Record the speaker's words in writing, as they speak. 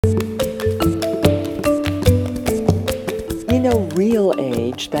real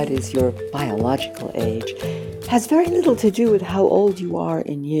age, that is your biological age, has very little to do with how old you are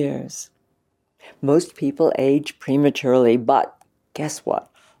in years. Most people age prematurely, but guess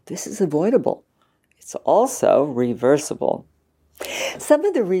what? This is avoidable. It's also reversible. Some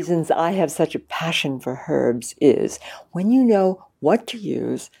of the reasons I have such a passion for herbs is when you know what to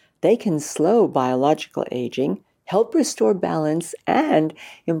use, they can slow biological aging, help restore balance, and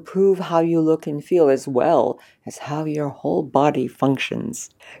improve how you look and feel as well as how your whole body functions.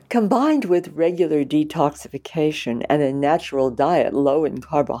 Combined with regular detoxification and a natural diet low in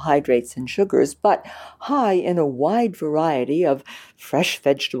carbohydrates and sugars, but high in a wide variety of fresh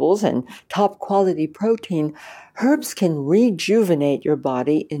vegetables and top-quality protein, herbs can rejuvenate your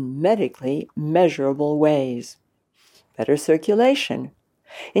body in medically measurable ways. Better circulation,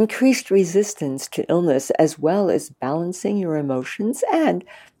 increased resistance to illness, as well as balancing your emotions and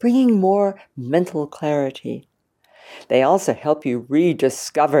bringing more mental clarity. They also help you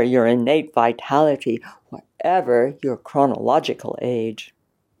rediscover your innate vitality, whatever your chronological age.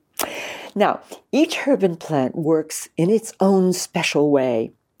 Now, each herb and plant works in its own special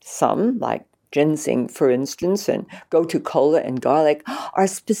way. Some, like ginseng, for instance, and gotu kola and garlic, are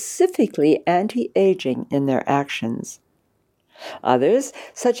specifically anti-aging in their actions. Others,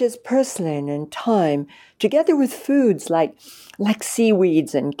 such as purslane and thyme, together with foods like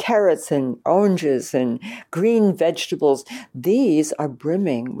seaweeds and carrots and oranges and green vegetables, these are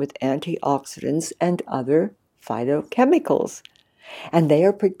brimming with antioxidants and other phytochemicals. And they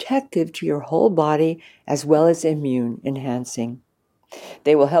are protective to your whole body as well as immune enhancing.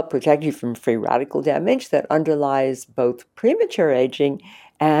 They will help protect you from free radical damage that underlies both premature aging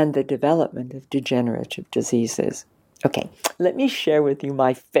and the development of degenerative diseases. Okay, let me share with you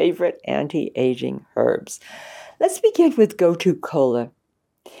my favorite anti-aging herbs. Let's begin with gotu kola.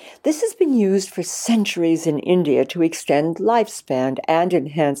 This has been used for centuries in India to extend lifespan and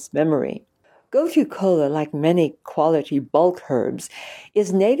enhance memory. Gotu kola, like many quality bulk herbs,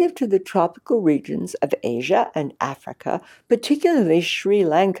 is native to the tropical regions of Asia and Africa, particularly Sri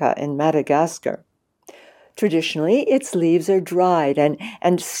Lanka and Madagascar. Traditionally, its leaves are dried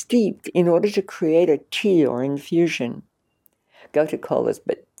and steeped in order to create a tea or infusion. Gotu kola is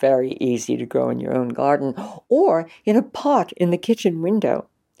very easy to grow in your own garden or in a pot in the kitchen window.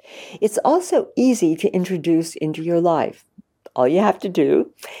 It's also easy to introduce into your life. All you have to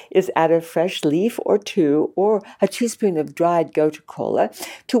do is add a fresh leaf or two or a teaspoon of dried gotu kola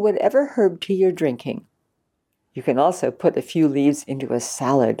to whatever herb tea you're drinking. You can also put a few leaves into a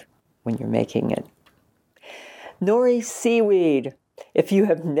salad when you're making it. Nori seaweed. If you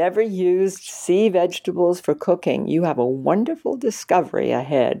have never used sea vegetables for cooking, you have a wonderful discovery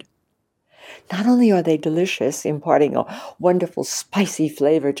ahead. Not only are they delicious, imparting a wonderful spicy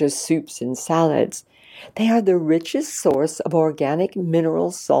flavor to soups and salads, they are the richest source of organic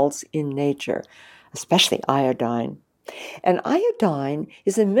mineral salts in nature, especially iodine. And iodine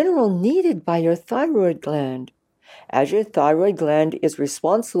is a mineral needed by your thyroid gland. As your thyroid gland is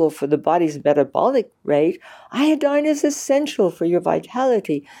responsible for the body's metabolic rate, iodine is essential for your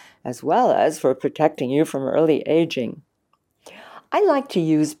vitality, as well as for protecting you from early aging. I like to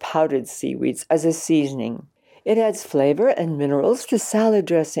use powdered seaweeds as a seasoning. It adds flavor and minerals to salad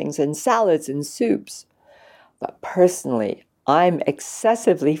dressings and salads and soups. But personally, I'm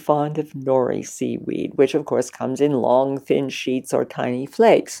excessively fond of nori seaweed, which of course comes in long, thin sheets or tiny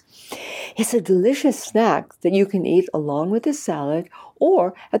flakes. It's a delicious snack that you can eat along with a salad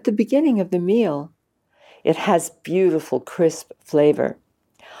or at the beginning of the meal. It has beautiful, crisp flavor.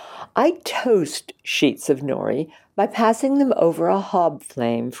 I toast sheets of nori by passing them over a hob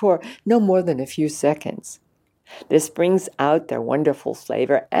flame for no more than a few seconds. This brings out their wonderful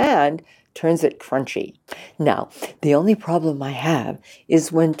flavor and turns it crunchy. Now, the only problem I have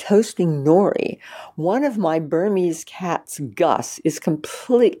is when toasting nori, one of my Burmese cats, Gus, is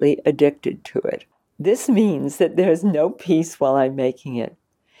completely addicted to it. This means that there's no peace while I'm making it.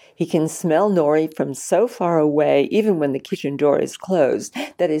 He can smell nori from so far away, even when the kitchen door is closed,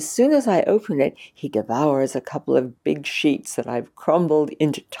 that as soon as I open it, he devours a couple of big sheets that I've crumbled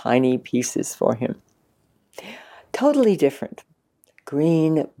into tiny pieces for him. Totally different.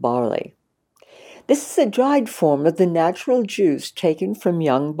 Green barley. This is a dried form of the natural juice taken from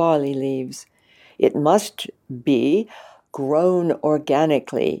young barley leaves. It must be grown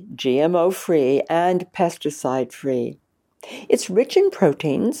organically, GMO-free, and pesticide-free. It's rich in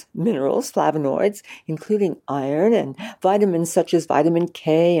proteins, minerals, flavonoids, including iron and vitamins such as vitamin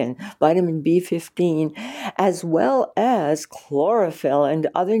K and vitamin B15, as well as chlorophyll and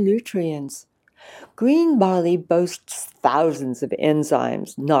other nutrients. Green barley boasts thousands of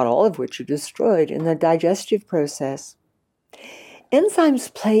enzymes, not all of which are destroyed in the digestive process.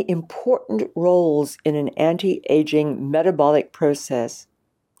 Enzymes play important roles in an anti-aging metabolic process.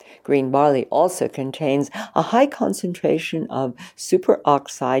 Green barley also contains a high concentration of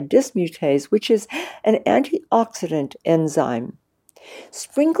superoxide dismutase, which is an antioxidant enzyme.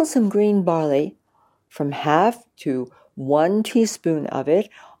 Sprinkle some green barley, from half to 1 teaspoon of it,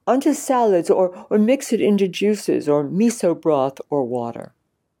 onto salads or mix it into juices or miso broth or water.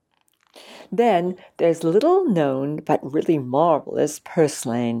 Then there's little known but really marvelous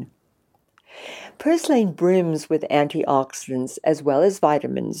purslane. Purslane brims with antioxidants as well as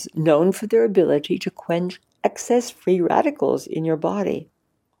vitamins, known for their ability to quench excess free radicals in your body.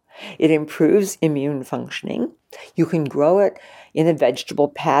 It improves immune functioning. You can grow it in a vegetable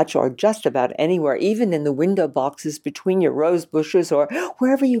patch or just about anywhere, even in the window boxes between your rose bushes or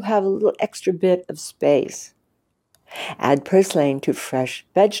wherever you have a little extra bit of space. Add purslane to fresh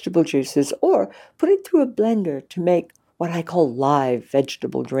vegetable juices or put it through a blender to make what I call live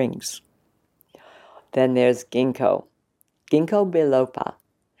vegetable drinks. Then there's ginkgo biloba.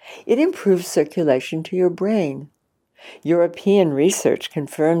 It improves circulation to your brain. European research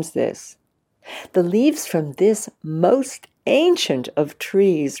confirms this. The leaves from this most ancient of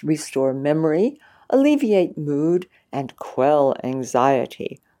trees restore memory, alleviate mood, and quell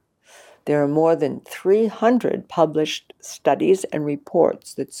anxiety. There are more than 300 published studies and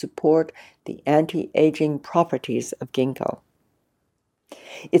reports that support the anti-aging properties of ginkgo.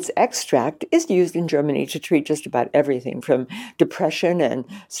 Its extract is used in Germany to treat just about everything from depression and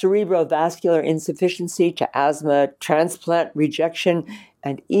cerebrovascular insufficiency to asthma, transplant rejection,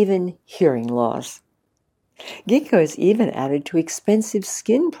 and even hearing loss. Ginkgo is even added to expensive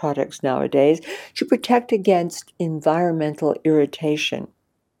skin products nowadays to protect against environmental irritation.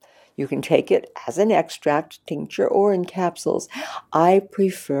 You can take it as an extract, tincture, or in capsules. I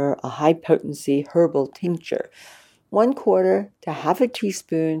prefer a high-potency herbal tincture, 1/4 to half a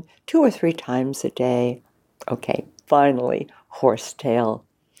teaspoon, 2 or 3 times a day. Okay, finally, horsetail.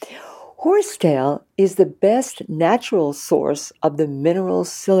 Horsetail is the best natural source of the mineral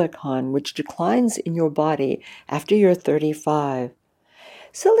silicon, which declines in your body after you're 35.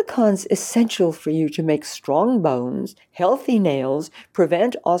 Silicon's essential for you to make strong bones, healthy nails,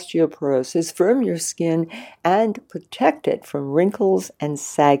 prevent osteoporosis, firm your skin, and protect it from wrinkles and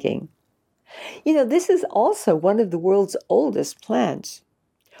sagging. This is also one of the world's oldest plants.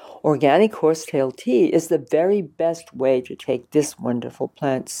 Organic horsetail tea is the very best way to take this wonderful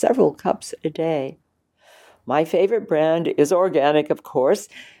plant several cups a day. My favorite brand is organic, of course,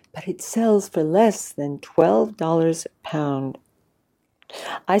 but it sells for less than $12 a pound.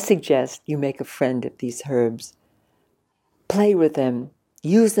 I suggest you make a friend of these herbs. Play with them.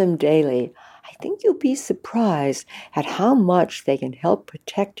 Use them daily. I think you'll be surprised at how much they can help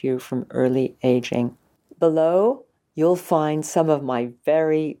protect you from early aging. Below, you'll find some of my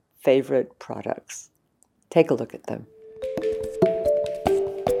very favorite products. Take a look at them.